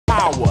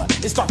power.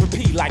 It starts with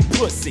P like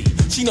pussy.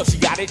 She knows she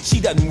got it, she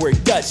doesn't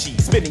work, does she?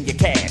 Spending your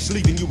cash,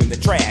 leaving you in the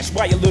trash.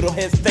 While your little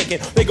head's thinking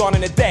they gone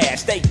in a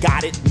dash. They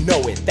got it,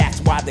 know it,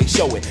 that's why they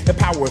show it. The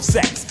power of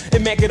sex.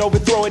 If man could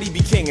overthrow it, he'd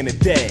be king in a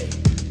day.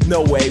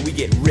 No way, we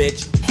get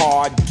rich,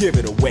 hard, give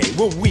it away.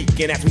 We're weak,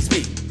 and as we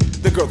speak,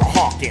 the girls are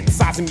hawking,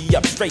 sizing me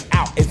up straight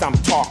out as I'm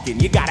talking.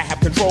 You gotta have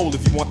control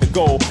if you want the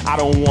goal. I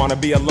don't wanna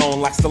be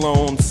alone like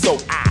Stallone, so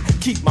I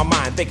keep my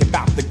mind thinking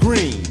about the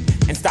green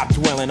and stop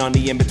dwelling on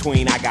the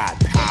in-between. I got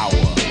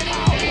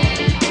power.